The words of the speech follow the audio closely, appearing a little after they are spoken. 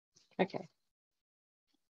Okay.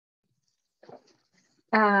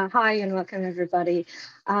 Hi and welcome everybody.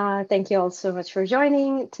 Thank you all so much for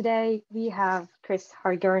joining. Today we have Chris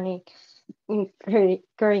Hartgerink,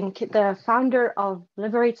 the founder of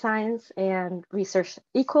Liberate Science and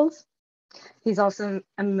ResearchEquals. He's also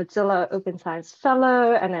a Mozilla Open Science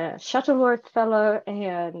Fellow and a Shuttleworth Fellow,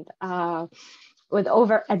 and with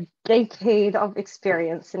over a decade of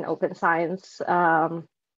experience in open science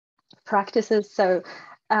practices. So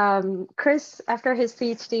Chris, after his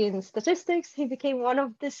PhD in statistics, he became one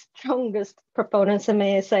of the strongest proponents, and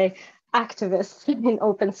may I say, activists in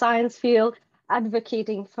open science field,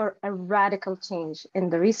 advocating for a radical change in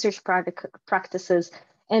the research practices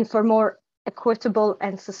and for more equitable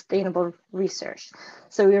and sustainable research.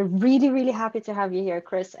 So we're really, really happy to have you here,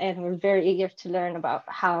 Chris, and we're very eager to learn about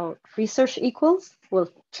how ResearchEquals will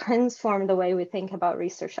transform the way we think about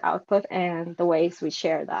research output and the ways we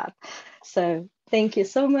share that. So thank you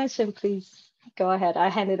so much, and please go ahead. I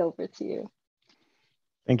hand it over to you.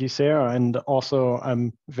 Thank you, Sarah. And also,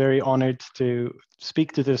 I'm very honored to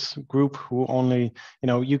speak to this group who only,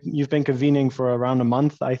 you've been convening for around a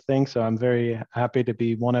month, I think. So I'm very happy to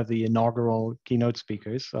be one of the inaugural keynote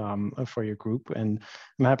speakers for your group. And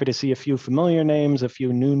I'm happy to see a few familiar names, a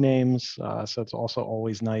few new names. So it's also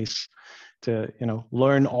always nice to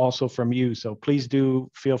learn also from you. So please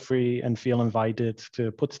do feel free and feel invited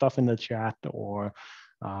to put stuff in the chat or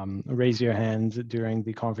raise your hand during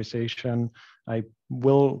the conversation. I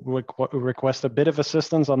will request a bit of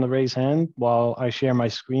assistance on the raise hand while I share my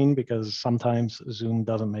screen, because sometimes Zoom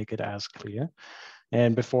doesn't make it as clear.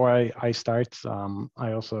 And before I start,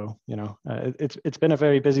 I also, it's been a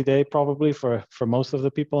very busy day probably for most of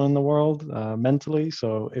the people in the world mentally.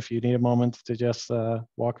 So if you need a moment to just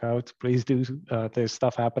walk out, please do. There's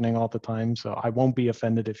stuff happening all the time. So I won't be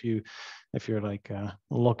offended if you're like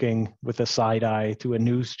looking with a side eye to a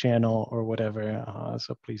news channel or whatever.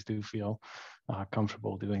 So please do feel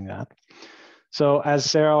comfortable doing that. So as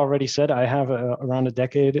Sarah already said, I have around a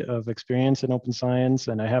decade of experience in open science,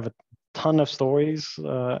 and I have a ton of stories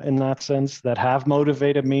in that sense that have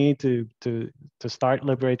motivated me to start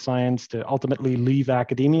Liberate Science, to ultimately leave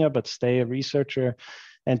academia but stay a researcher,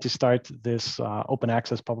 and to start this open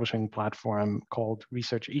access publishing platform called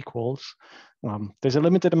ResearchEquals. There's a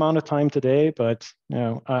limited amount of time today, but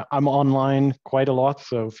I'm online quite a lot,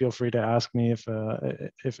 so feel free to ask me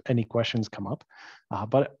if any questions come up.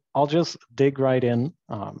 But I'll just dig right in.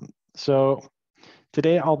 So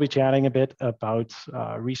today I'll be chatting a bit about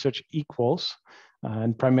ResearchEquals,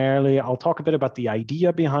 and primarily I'll talk a bit about the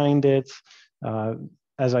idea behind it.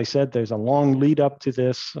 As I said, there's a long lead up to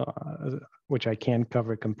this, which I can't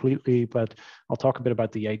cover completely, but I'll talk a bit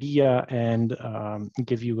about the idea and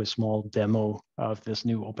give you a small demo of this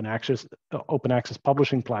new open access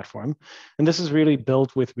publishing platform. And this is really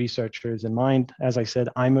built with researchers in mind. As I said,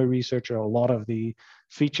 I'm a researcher. A lot of the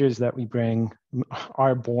features that we bring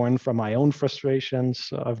are born from my own frustrations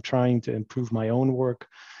of trying to improve my own work.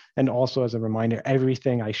 And also, as a reminder,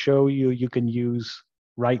 everything I show you, you can use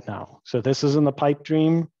right now. So this isn't a pipe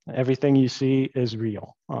dream. Everything you see is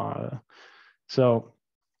real. So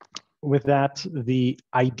with that, the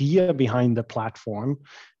idea behind the platform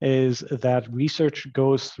is that research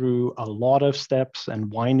goes through a lot of steps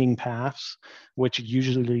and winding paths, which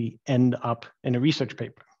usually end up in a research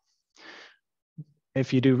paper.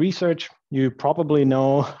 If you do research, you probably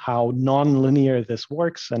know how nonlinear this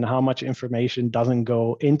works and how much information doesn't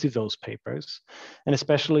go into those papers. And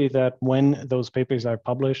especially that when those papers are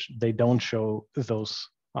published, they don't show those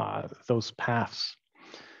paths.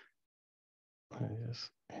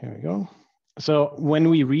 Here we go. So when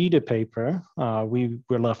we read a paper, we're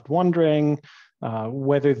left wondering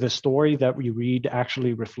whether the story that we read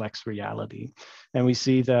actually reflects reality. And we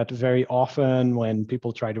see that very often when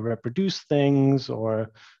people try to reproduce things or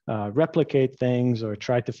replicate things or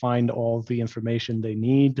try to find all the information they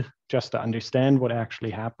need just to understand what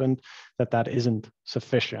actually happened, that isn't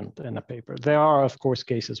sufficient in a paper. There are, of course,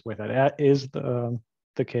 cases where that is the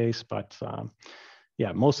case, but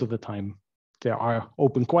yeah, most of the time there are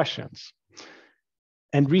open questions.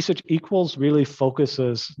 And ResearchEquals really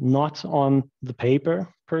focuses not on the paper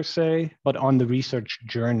per se, but on the research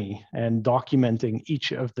journey and documenting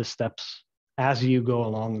each of the steps as you go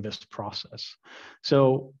along this process.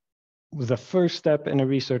 So the first step in a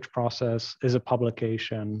research process is a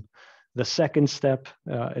publication. The second step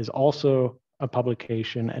is also a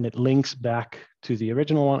publication, and it links back to the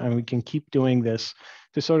original one. And we can keep doing this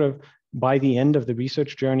to sort of, by the end of the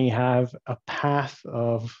research journey, have a path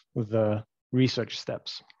of the research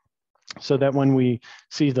steps, so that when we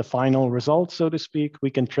see the final result, so to speak,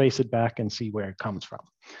 we can trace it back and see where it comes from.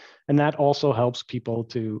 And that also helps people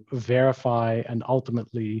to verify and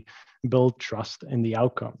ultimately build trust in the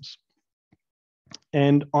outcomes.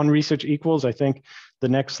 And on ResearchEquals, I think the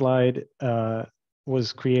next slide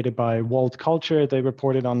was created by World Culture. They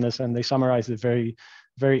reported on this and they summarized it very,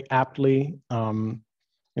 very aptly.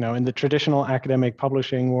 In the traditional academic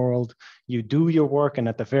publishing world, you do your work, and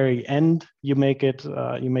at the very end, you make it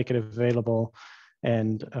available,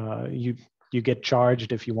 and you get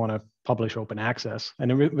charged if you want to publish open access.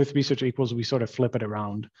 And with ResearchEquals, we sort of flip it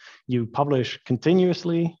around. You publish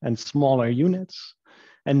continuously and smaller units,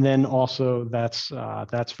 and then also that's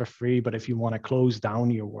for free. But if you want to close down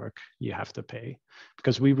your work, you have to pay,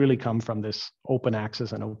 because we really come from this open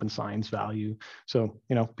access and open science value. So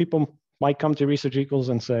people might come to ResearchEquals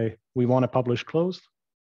and say, we want to publish closed,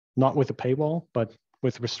 not with a paywall, but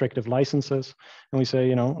with restrictive licenses. And we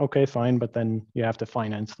say, okay, fine, but then you have to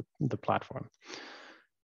finance the platform.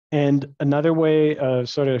 And another way of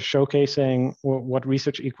sort of showcasing what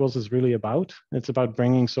ResearchEquals is really about, it's about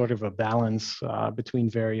bringing sort of a balance between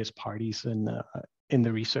various parties in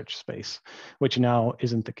the research space, which now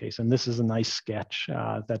isn't the case. And this is a nice sketch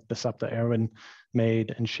that Basapta Erwin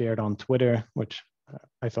made and shared on Twitter, which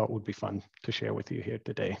I thought would be fun to share with you here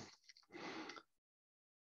today.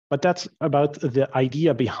 But that's about the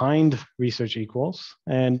idea behind ResearchEquals,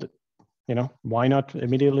 and why not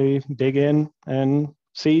immediately dig in and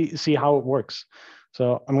see how it works.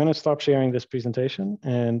 So I'm going to stop sharing this presentation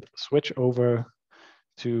and switch over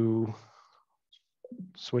to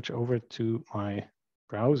my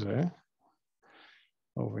browser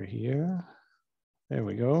over here. There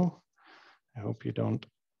we go. I hope you don't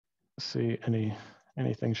see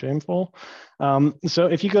anything shameful. So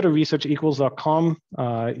if you go to researchequals.com,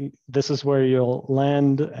 this is where you'll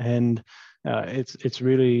land, and it's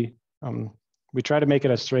really, we try to make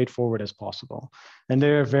it as straightforward as possible. And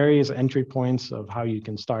there are various entry points of how you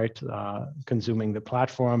can start consuming the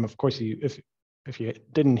platform. Of course, if you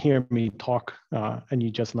didn't hear me talk and you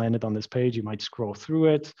just landed on this page, you might scroll through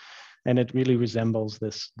it, and it really resembles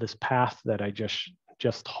this path that I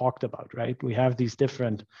just talked about, right? We have these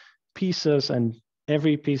different pieces, and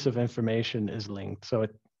every piece of information is linked. So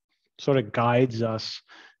it sort of guides us,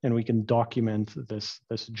 and we can document this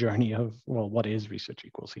journey of, well, what is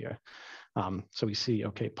ResearchEquals here? So we see,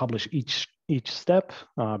 okay, publish each step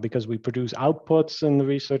because we produce outputs in the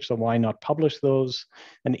research, so why not publish those?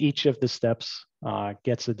 And each of the steps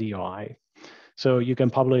gets a DOI. So you can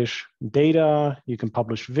publish data, you can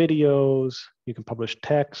publish videos, you can publish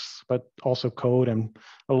text, but also code and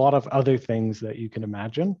a lot of other things that you can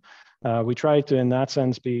imagine. We try to, in that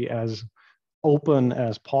sense, be as open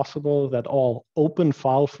as possible, that all open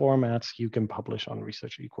file formats you can publish on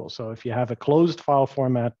ResearchEquals. So if you have a closed file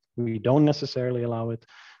format, we don't necessarily allow it,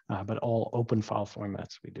 but all open file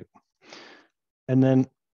formats we do. And then,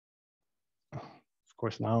 of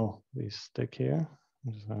course, now these stick here.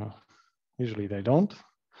 So usually they don't.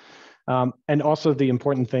 And also the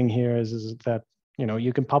important thing here is that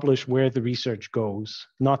you can publish where the research goes,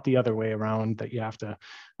 not the other way around, that you have to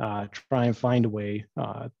try and find a way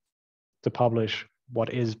to publish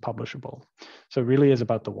what is publishable. So it really is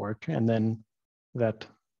about the work, and then that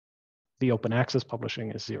the open access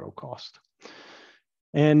publishing is zero cost.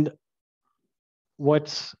 And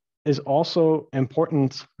what is also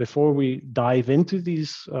important before we dive into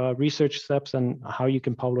these research steps and how you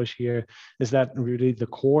can publish here is that really the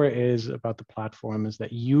core is about the platform is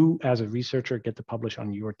that you as a researcher get to publish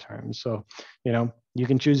on your terms. So, you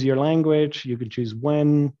can choose your language, you can choose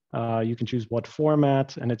when, you can choose what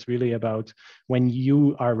format, and it's really about when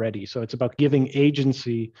you are ready. So it's about giving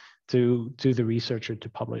agency to the researcher to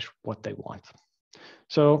publish what they want.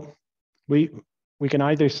 So we can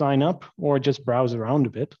either sign up or just browse around a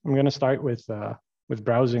bit. I'm going to start with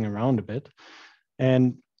browsing around a bit.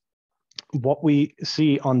 And what we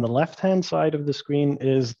see on the left-hand side of the screen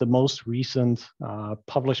is the most recent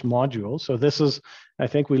published module. So this is, I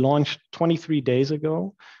think we launched 23 days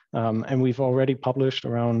ago, and we've already published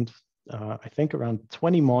around, I think around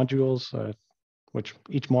 20 modules, which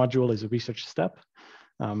each module is a research step.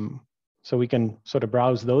 So we can sort of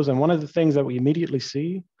browse those. And one of the things that we immediately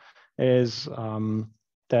see is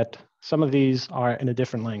that some of these are in a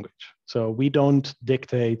different language. So we don't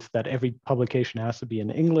dictate that every publication has to be in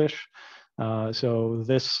English. So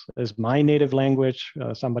this is my native language,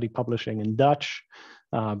 somebody publishing in Dutch,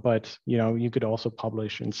 but you could also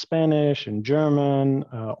publish in Spanish, in German,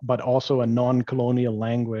 but also a non-colonial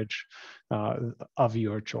language of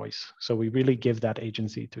your choice. So we really give that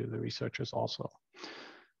agency to the researchers also.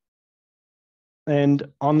 And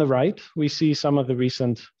on the right, we see some of the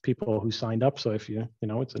recent people who signed up. So if you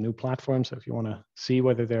know, it's a new platform. So if you want to see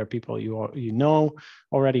whether there are people you know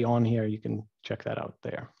already on here, you can check that out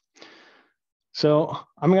there. So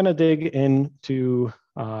I'm going to dig into,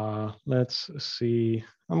 let's see,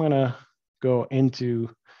 I'm going to go into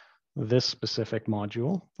this specific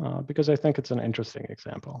module because I think it's an interesting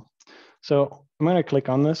example. So I'm going to click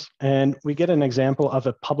on this, and we get an example of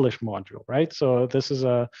a publish module, right? So this is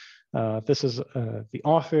the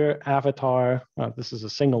author avatar. This is a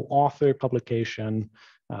single author publication.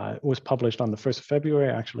 It was published on the 1st of February,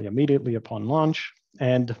 actually immediately upon launch,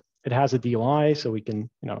 and it has a DOI, so we can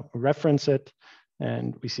reference it,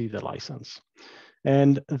 and we see the license.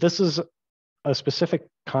 And this is a specific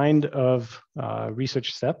kind of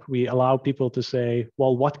research step. We allow people to say,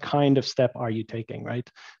 well, what kind of step are you taking, right?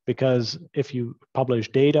 Because if you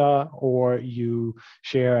publish data or you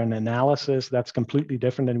share an analysis, that's completely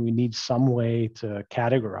different, and we need some way to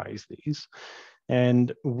categorize these.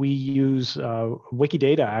 And we use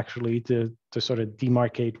Wikidata actually to sort of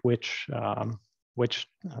demarcate which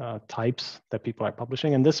types that people are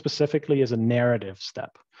publishing. And this specifically is a narrative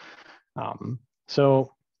step.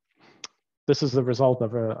 So this is the result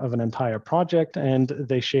of an entire project, and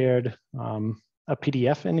they shared a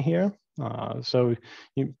PDF in here.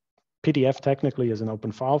 PDF technically is an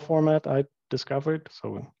open file format, I discovered,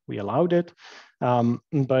 so we allowed it.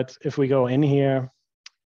 But if we go in here,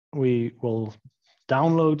 we will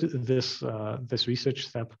download this research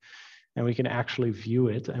step, and we can actually view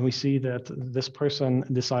it. And we see that this person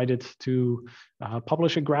decided to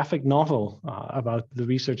publish a graphic novel about the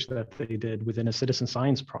research that they did within a citizen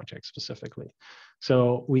science project specifically.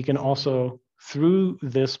 So we can also, through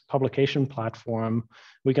this publication platform,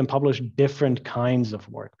 we can publish different kinds of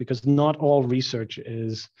work, because not all research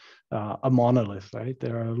is a monolith, right?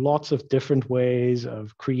 There are lots of different ways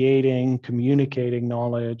of creating, communicating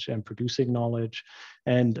knowledge, and producing knowledge.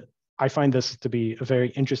 And I find this to be a very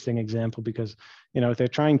interesting example because, they're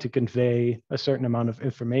trying to convey a certain amount of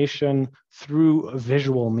information through a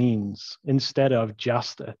visual means instead of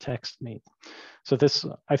just a text mean. So this,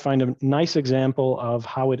 I find a nice example of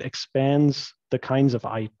how it expands the kinds of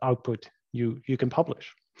output you can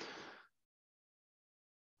publish.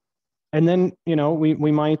 And then,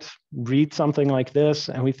 we might read something like this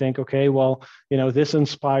and we think, okay, well, this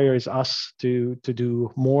inspires us to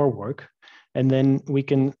do more work. And then we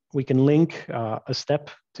can link a step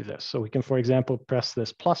to this. So we can, for example, press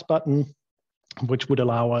this plus button, which would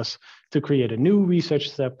allow us to create a new research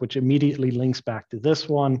step, which immediately links back to this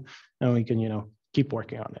one, and we can, keep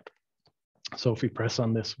working on it. So if we press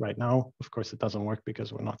on this right now, of course, it doesn't work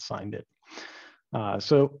because we're not signed in.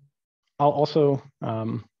 So I'll also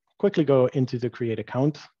quickly go into the create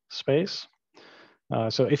account space.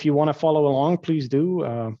 So if you want to follow along, please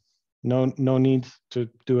do. No need to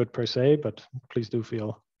do it per se, but please do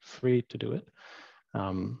feel free to do it.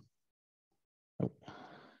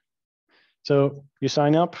 So you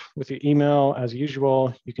sign up with your email as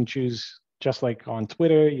usual. You can choose, just like on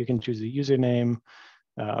Twitter, you can choose a username,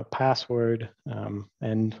 password,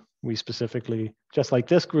 and we specifically, just like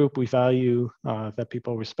this group, we value that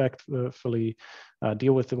people respectfully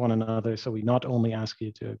deal with one another. So we not only ask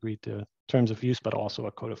you to agree to terms of use, but also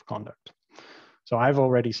a code of conduct. So I've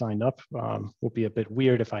already signed up. Would be a bit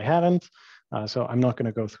weird if I hadn't. So I'm not going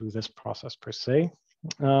to go through this process per se.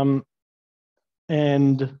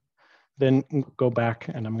 And then go back,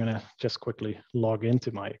 and I'm going to just quickly log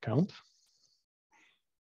into my account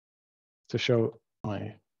to show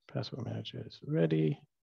my password manager is ready.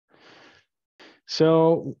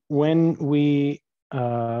 So when we've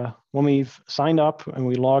signed up and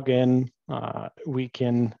we log in, we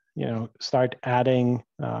can start adding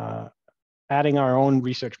our own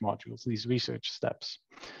research modules, these research steps.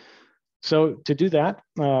 So to do that,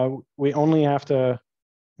 we only have to,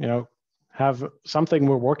 have something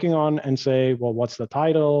we're working on and say, well, what's the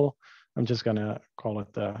title? I'm just going to call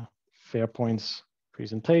it the FAIRPoints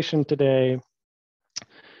presentation today.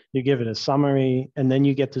 You give it a summary, and then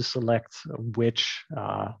you get to select which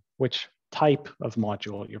type of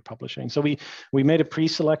module you're publishing. So we made a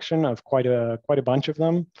pre-selection of quite a bunch of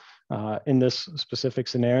them. In this specific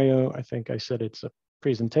scenario, I think I said it's a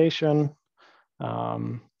presentation.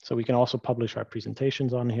 So we can also publish our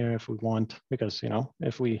presentations on here if we want, because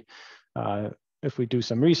if we do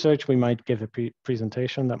some research, we might give a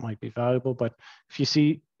presentation that might be valuable. But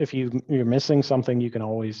if you're missing something, you can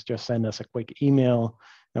always just send us a quick email,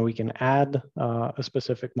 and we can add a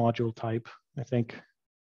specific module type. I think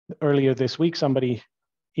earlier this week, somebody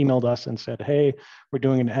emailed us and said, hey, we're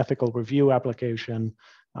doing an ethical review application,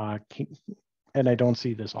 and I don't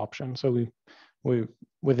see this option. So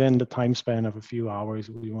within the time span of a few hours,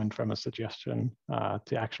 we went from a suggestion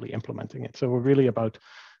to actually implementing it. So we're really about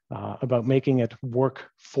making it work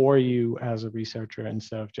for you as a researcher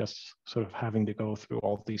instead of just sort of having to go through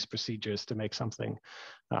all these procedures to make something,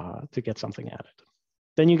 to get something added.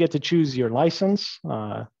 Then you get to choose your license.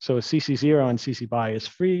 So CC0 and CC BY is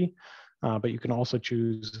free, but you can also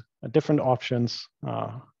choose different options.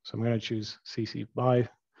 So I'm going to choose CC BY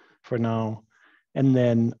for now. And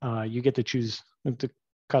then you get to choose to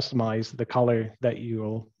customize the color that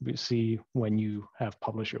you'll see when you have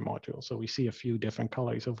published your module. So we see a few different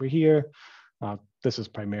colors over here. This is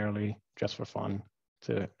primarily just for fun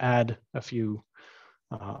to add a few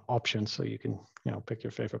options so you can pick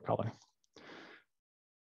your favorite color.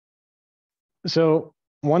 So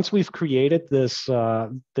once we've created this,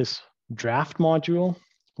 this draft module,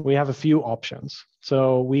 we have a few options.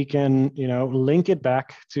 So we can link it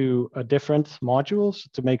back to a different modules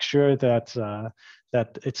to make sure that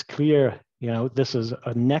that it's clear, this is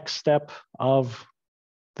a next step of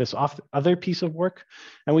this other piece of work.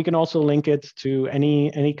 And we can also link it to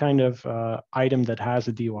any kind of item that has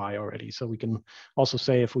a DOI already. So we can also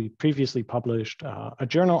say if we previously published a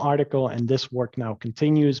journal article and this work now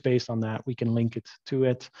continues based on that, we can link it to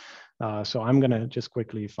it. So I'm going to just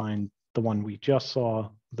quickly find the one we just saw,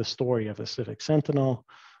 the story of the Civic Sentinel.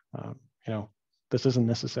 This isn't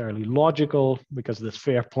necessarily logical because this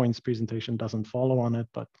FAIRPoints presentation doesn't follow on it,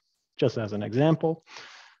 but just as an example.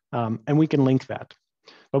 And we can link that.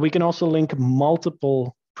 But we can also link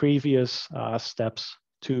multiple previous steps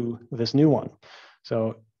to this new one.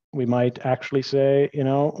 So we might actually say,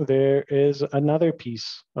 there is another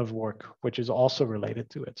piece of work which is also related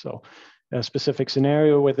to it. So a specific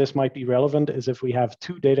scenario where this might be relevant is if we have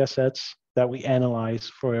two data sets that we analyze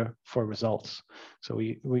for results. So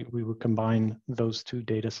we would combine those two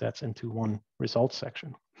data sets into one results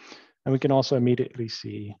section. And we can also immediately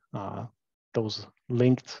see those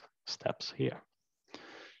linked steps here.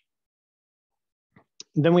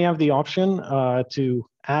 Then we have the option to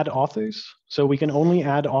add authors. So we can only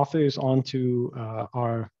add authors onto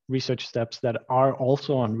our research steps that are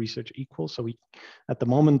also on ResearchEquals. So we, at the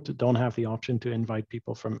moment, don't have the option to invite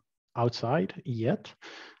people from outside yet.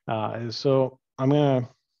 So I'm going to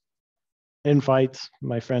invite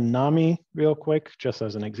my friend Nami real quick, just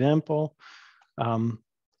as an example.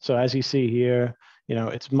 So as you see here,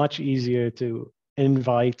 it's much easier to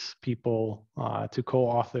invite people to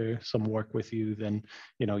co-author some work with you, then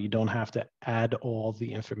you don't have to add all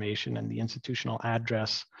the information and the institutional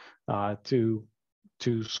address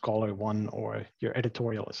to Scholar One or your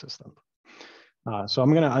editorial assistant. So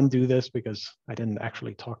I'm going to undo this because I didn't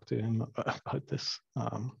actually talk to him about this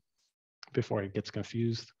before he gets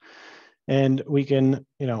confused. And we can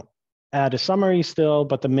add a summary still,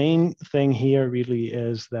 but the main thing here really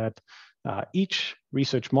is that each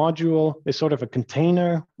research module is sort of a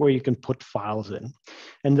container where you can put files in.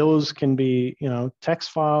 And those can be, text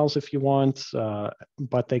files if you want,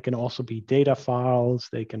 but they can also be data files.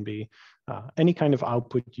 They can be any kind of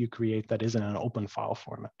output you create that is in an open file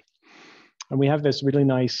format. And we have this really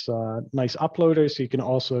nice uploader. So you can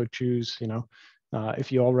also choose,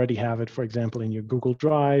 if you already have it, for example, in your Google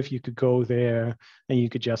Drive, you could go there and you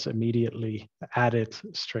could just immediately add it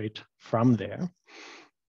straight from there.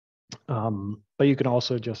 But you can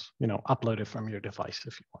also just, upload it from your device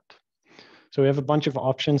if you want. So we have a bunch of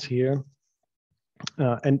options here.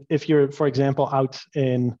 And if you're, for example, out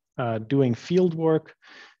in doing field work,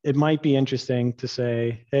 it might be interesting to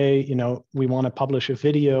say, hey, we want to publish a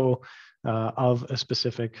video of a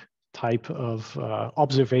specific type of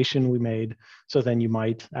observation we made. So then you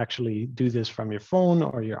might actually do this from your phone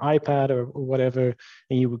or your iPad or whatever,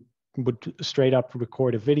 and you would straight up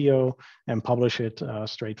record a video and publish it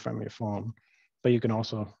straight from your phone. But you can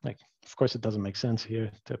also, of course, it doesn't make sense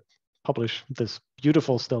here to publish this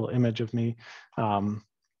beautiful still image of me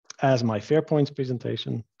as my FAIRPoints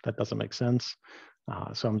presentation. That doesn't make sense.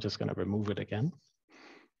 So I'm just going to remove it again.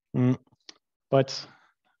 But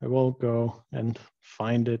I will go and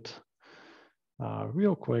find it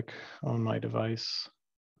real quick on my device.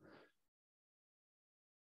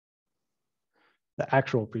 The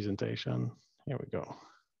actual presentation. Here we go.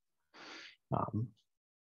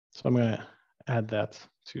 So I'm going to add that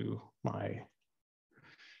to my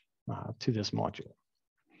to this module.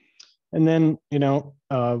 And then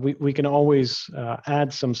we can always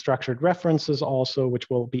add some structured references also, which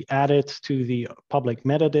will be added to the public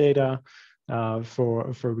metadata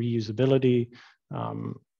for reusability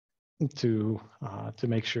to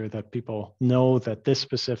make sure that people know that this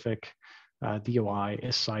specific DOI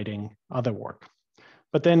is citing other work.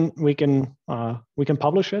 But then we can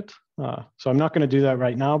publish it. So I'm not going to do that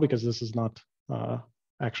right now because this is not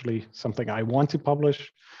actually something I want to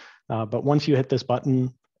publish. But once you hit this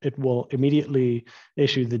button, it will immediately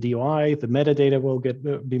issue the DOI, the metadata will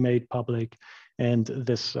be made public, and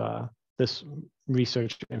this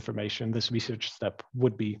research information, this research step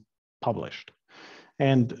would be published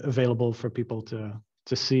and available for people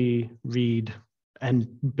to see, read, and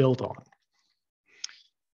build on.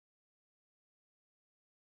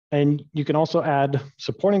 And you can also add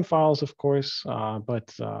supporting files, of course,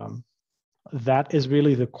 but that is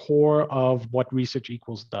really the core of what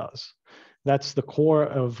ResearchEquals does. That's the core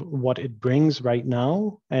of what it brings right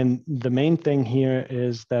now. And the main thing here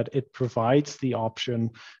is that it provides the option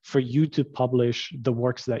for you to publish the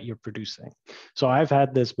works that you're producing. So I've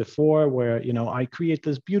had this before where, you know, I create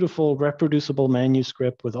this beautiful reproducible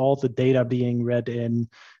manuscript with all the data being read in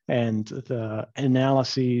and the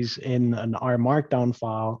analyses in an R Markdown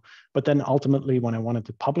file. But then ultimately, when I wanted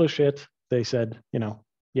to publish it, they said, you know,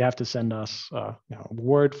 you have to send us a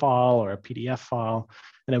Word file or a PDF file,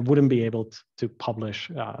 and it wouldn't be able to publish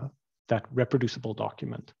that reproducible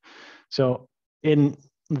document. So in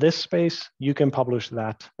this space, you can publish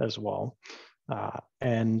that as well.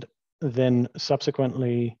 And then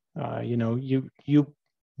subsequently, you know, you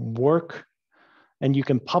work and you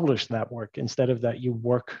can publish that work instead of that you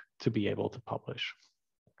work to be able to publish.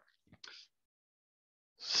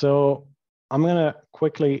 So I'm going to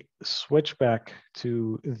quickly switch back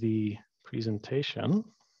to the presentation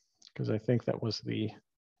because I think that was the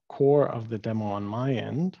core of the demo on my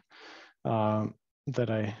end that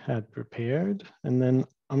I had prepared. And then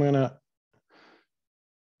I'm going to,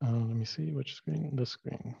 let me see which screen, this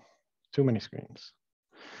screen, too many screens.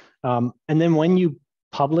 And then when you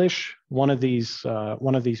publish one of these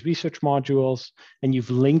research modules and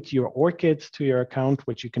you've linked your ORCID to your account,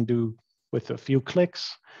 which you can do with a few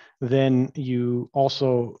clicks, then you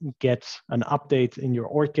also get an update in your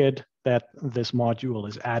ORCID that this module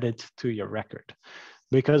is added to your record.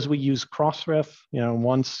 Because we use Crossref, you know,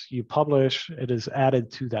 once you publish, it is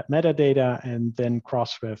added to that metadata, and then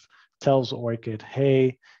Crossref tells ORCID,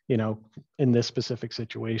 hey, you know, in this specific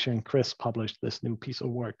situation, Chris published this new piece of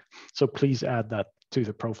work, so please add that to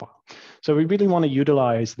the profile. So we really want to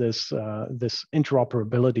utilize this, this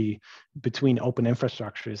interoperability between open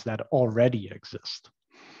infrastructures that already exist.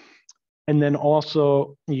 And then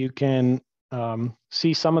also you can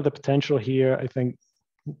see some of the potential here. I think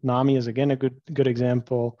NAMI is again a good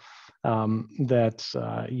example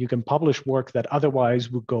that you can publish work that otherwise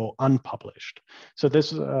would go unpublished. So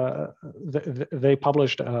this, they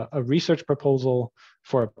published a research proposal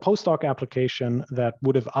for a postdoc application that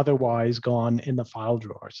would have otherwise gone in the file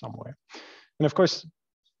drawer somewhere. And of course,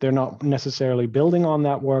 they're not necessarily building on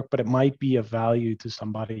that work, but it might be of value to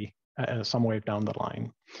somebody somewhere down the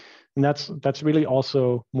line. And that's really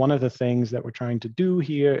also one of the things that we're trying to do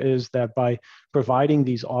here, is that by providing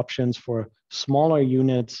these options for smaller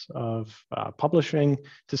units of publishing,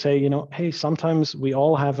 to say, you know, hey, sometimes we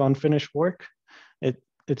all have unfinished work.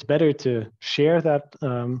 It's better to share that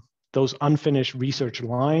those unfinished research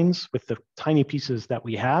lines with the tiny pieces that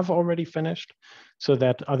we have already finished, so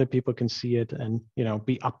that other people can see it and, you know,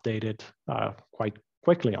 be updated quite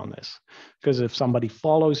quickly on this. Because if somebody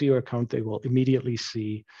follows your account, they will immediately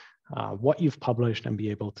see what you've published and be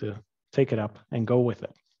able to take it up and go with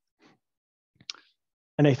it.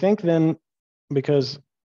 And I think then, because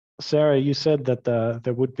Sarah, you said that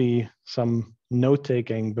there would be some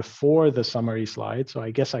note-taking before the summary slide, so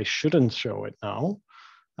I guess I shouldn't show it now.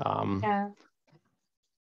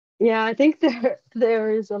 Yeah, I think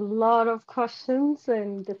there is a lot of questions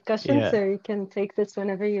and discussions, so you can take this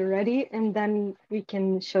whenever you're ready, and then we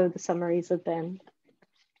can show the summaries at the end.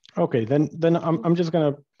 Okay, then I'm just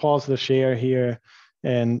going to pause the share here,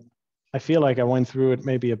 and I feel like I went through it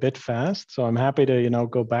maybe a bit fast, so I'm happy to, you know,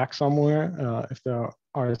 go back somewhere if there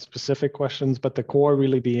are specific questions, but the core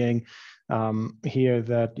really being here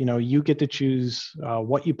that, you know, you get to choose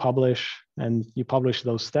what you publish, and you publish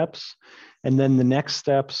those steps, and then the next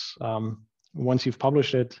steps, once you've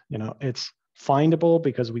published it, you know, it's findable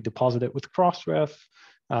because we deposit it with Crossref.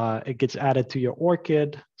 It gets added to your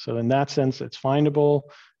ORCID, so in that sense, it's findable.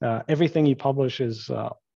 Everything you publish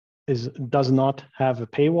does not have a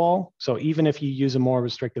paywall, so even if you use a more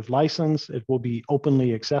restrictive license, it will be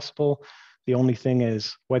openly accessible. The only thing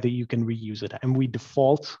is whether you can reuse it, and we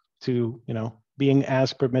default to, you know, being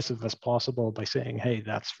as permissive as possible by saying, hey,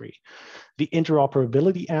 that's free. The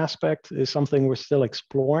interoperability aspect is something we're still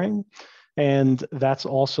exploring. And that's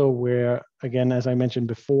also where, again, as I mentioned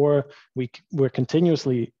before, we're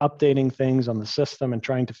continuously updating things on the system and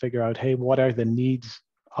trying to figure out, hey, what are the needs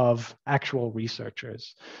of actual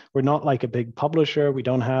researchers. We're not like a big publisher. We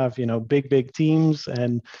don't have, big teams,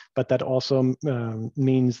 but that also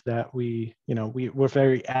means that we're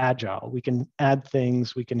very agile. We can add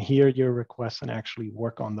things, we can hear your requests and actually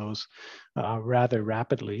work on those rather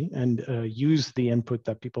rapidly, and use the input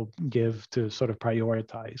that people give to sort of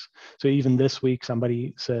prioritize. So even this week,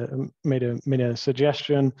 somebody made a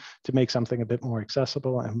suggestion to make something a bit more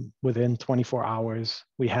accessible, and within 24 hours,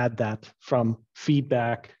 we had that from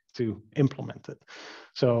feedback to implement it.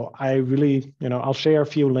 So I really, I'll share a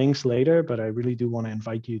few links later, but I really do want to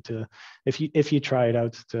invite you to, if you try it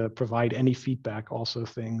out, to provide any feedback, also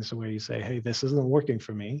things where you say, hey, this isn't working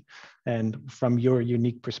for me, and from your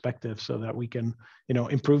unique perspective, so that we can,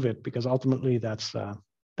 improve it, because ultimately that's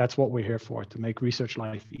what we're here for, to make research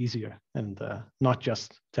life easier, and not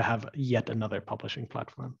just to have yet another publishing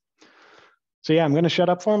platform. So yeah, I'm going to shut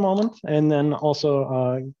up for a moment, and then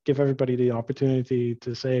also give everybody the opportunity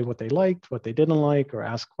to say what they liked, what they didn't like, or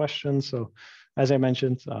ask questions. So as I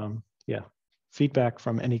mentioned, yeah, feedback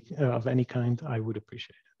from of any kind, I would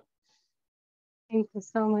appreciate it. Thank you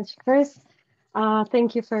so much, Chris.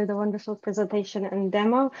 Thank you for the wonderful presentation and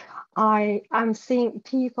demo. I'm seeing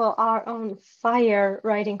people are on fire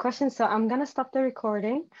writing questions, so I'm going to stop the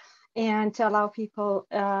recording and to allow people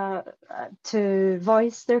to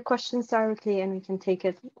voice their questions directly, and we can take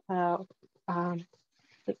it.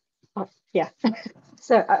 Yeah.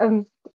 So